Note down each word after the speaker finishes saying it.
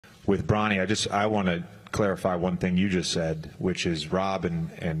With Bronny, I want to clarify one thing you just said, which is Rob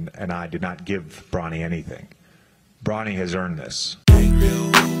and I did not give Bronny anything. Bronny has earned this.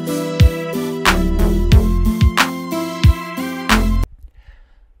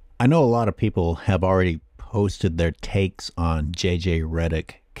 I know a lot of people have already posted their takes on JJ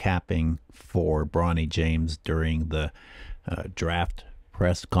Reddick capping for Bronny James during the draft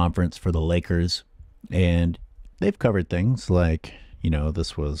press conference for the Lakers, and they've covered things like, you know,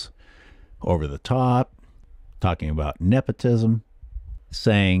 this was over the top, talking about nepotism,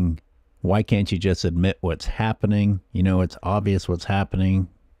 saying, why can't you just admit what's happening? You know, it's obvious what's happening.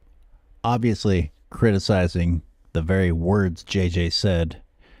 Obviously criticizing the very words JJ said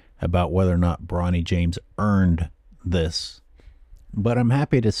about whether or not Bronny James earned this. But I'm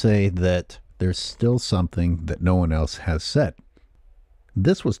happy to say that there's still something that no one else has said.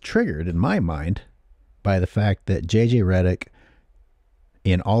 This was triggered in my mind by the fact that JJ Reddick,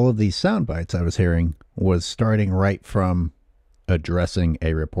 in all of these sound bites I was hearing, was starting right from addressing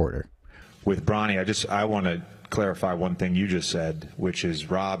a reporter. With Bronny, I want to clarify one thing you just said, which is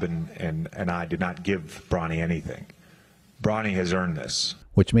Rob and I did not give Bronny anything. Bronny has earned this.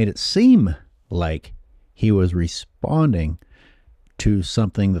 Which made it seem like he was responding to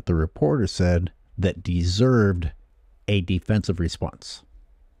something that the reporter said that deserved a defensive response,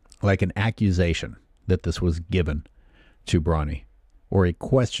 like an accusation that this was given to Bronny, or a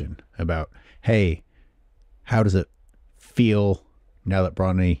question about, hey, how does it feel now that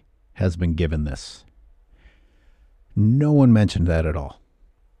Bronny has been given this? No one mentioned that at all.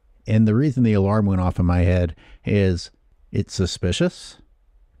 And the reason the alarm went off in my head is it's suspicious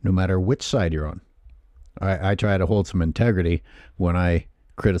no matter which side you're on. I try to hold some integrity when I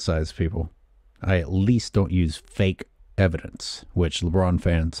criticize people. I at least don't use fake evidence, which LeBron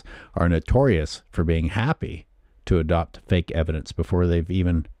fans are notorious for being happy to adopt fake evidence before they've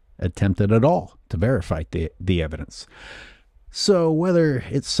even attempted at all to verify the evidence. So whether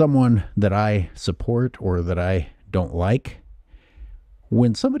it's someone that I support or that I don't like,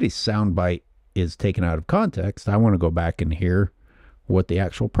 when somebody's soundbite is taken out of context, I want to go back and hear what the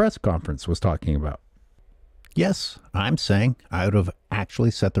actual press conference was talking about. Yes, I'm saying I would have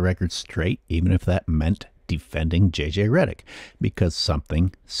actually set the record straight, even if that meant defending JJ Reddick, because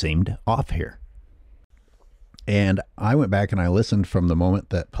something seemed off here. And I went back and I listened from the moment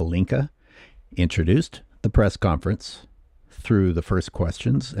that Pelinka introduced the press conference through the first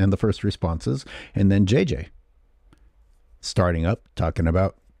questions and the first responses, and then JJ starting up talking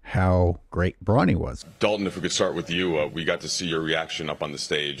about how great Bronny was. Dalton, if we could start with you, we got to see your reaction up on the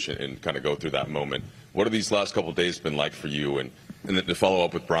stage and kind of go through that moment. What have these last couple of days been like for you? And then to follow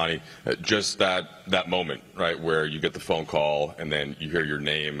up with Bronny, just that moment, right, where you get the phone call and then you hear your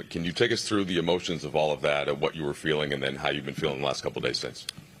name. Can you take us through the emotions of all of that, of what you were feeling, and then how you've been feeling the last couple of days since?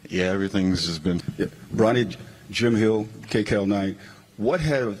 Yeah, everything's just been... Yeah. Bronny, Jim Hill, KCAL9, what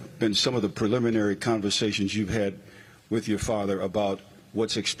have been some of the preliminary conversations you've had with your father about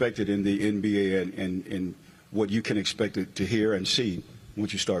what's expected in the NBA and what you can expect to hear and see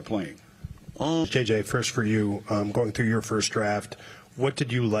once you start playing? JJ, first for you, going through your first draft, what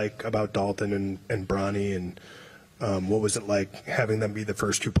did you like about Dalton and Bronny, and what was it like having them be the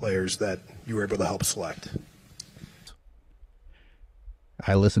first two players that you were able to help select?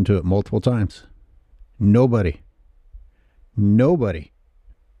 I listened to it multiple times. Nobody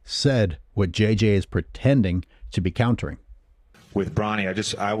said what JJ is pretending to be countering. With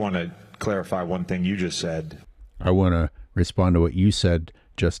Bronny, I want to clarify one thing you just said. I want to respond to what you said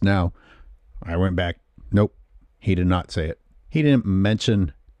just now. I went back. Nope. He did not say it. He didn't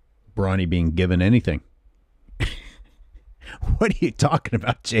mention Bronny being given anything. What are you talking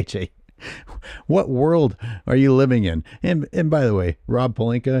about, JJ? What world are you living in? And by the way, Rob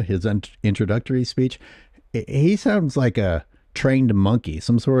Pelinka, his introductory speech, he sounds like a trained monkey,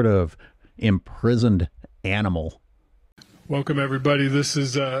 some sort of imprisoned animal. Welcome, everybody. This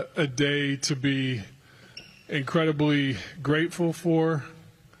is a day to be incredibly grateful for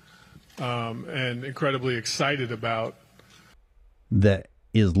and incredibly excited about. That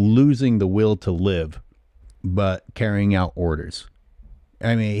is losing the will to live, but carrying out orders.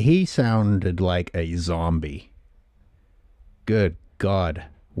 I mean, he sounded like a zombie. Good God.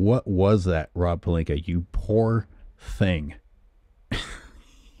 What was that, Rob Pelinka? You poor thing.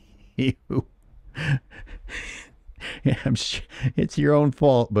 You... Yeah, I'm sure it's your own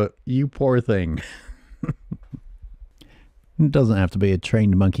fault, but you poor thing. It doesn't have to be a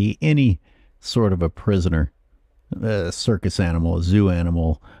trained monkey. Any sort of a prisoner, a circus animal, a zoo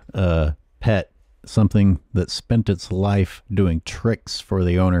animal, a pet, something that spent its life doing tricks for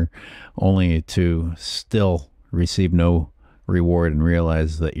the owner only to still receive no reward and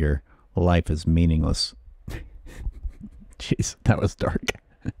realize that your life is meaningless. Jeez, that was dark.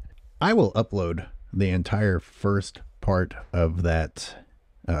 I will upload the entire first part of that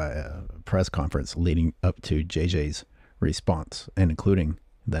press conference leading up to JJ's response, and including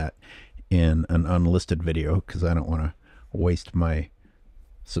that in an unlisted video, because I don't want to waste my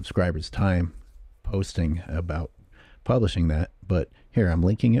subscribers' time posting about publishing that. But here, I'm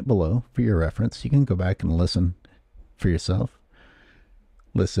linking it below for your reference. You can go back and listen for yourself.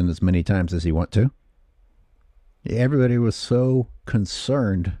 Listen as many times as you want to. Everybody was so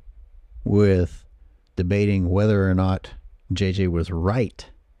concerned with debating whether or not JJ was right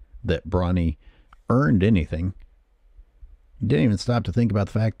that Bronny earned anything. Didn't even stop to think about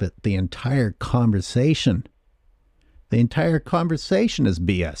the fact that the entire conversation is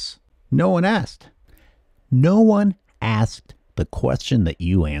BS. No one asked. No one asked the question that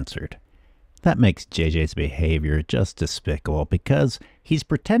you answered. That makes JJ's behavior just despicable, because he's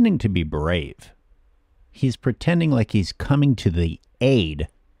pretending to be brave. He's pretending like he's coming to the aid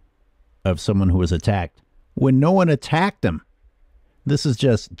of someone who was attacked when no one attacked him. This is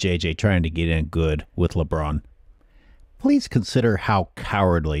just JJ trying to get in good with LeBron. Please consider how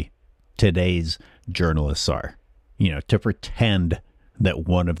cowardly today's journalists are. You know, to pretend that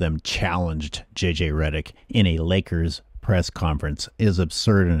one of them challenged JJ Reddick in a Lakers press conference is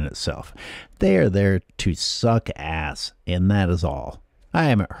absurd in itself. They are there to suck ass, and that is all. I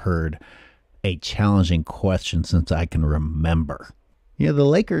haven't heard a challenging question since I can remember. You know, the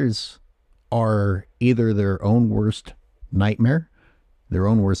Lakers are either their own worst nightmare, their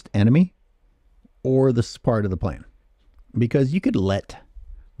own worst enemy, or this is part of the plan. Because you could let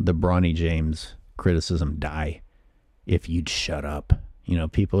the Bronny James criticism die if you'd shut up. You know,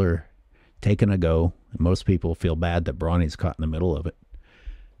 people are taking a go. Most people feel bad that Bronny's caught in the middle of it.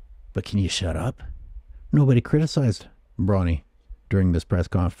 But can you shut up? Nobody criticized Bronny during this press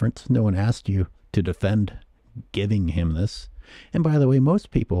conference. No one asked you to defend giving him this. And by the way,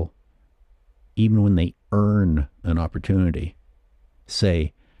 most people, even when they earn an opportunity,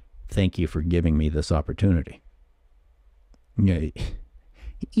 say, thank you for giving me this opportunity. You know,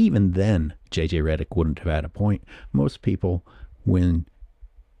 even then, JJ Reddick wouldn't have had a point. Most people, when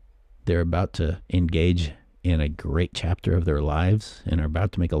they're about to engage in a great chapter of their lives and are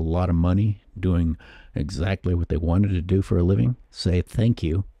about to make a lot of money doing exactly what they wanted to do for a living, say thank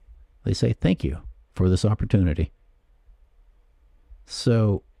you. They say thank you for this opportunity.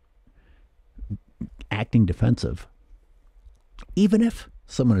 So, acting defensive, even if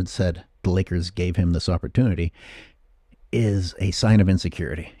someone had said the Lakers gave him this opportunity, is a sign of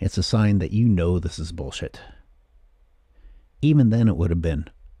insecurity. It's a sign that you know this is bullshit. Even then, it would have been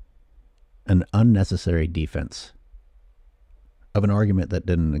an unnecessary defense of an argument that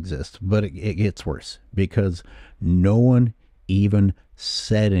didn't exist. But it gets worse, because no one even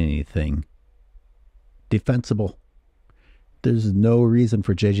said anything defensible. There's no reason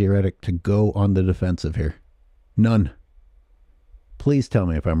for JJ Reddick to go on the defensive here. None. Please tell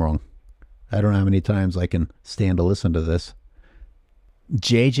me if I'm wrong. I don't know how many times I can stand to listen to this.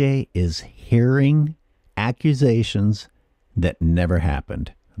 JJ is hearing accusations that never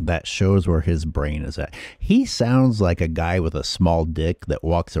happened. That shows where his brain is at. He sounds like a guy with a small dick that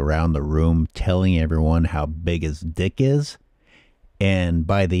walks around the room telling everyone how big his dick is. And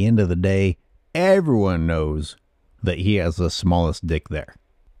by the end of the day, everyone knows that he has the smallest dick there.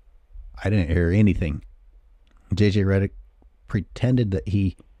 I didn't hear anything. JJ Reddick pretended that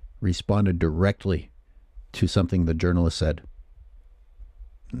he responded directly to something the journalist said.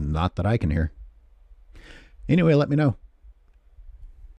 Not that I can hear. Anyway, let me know.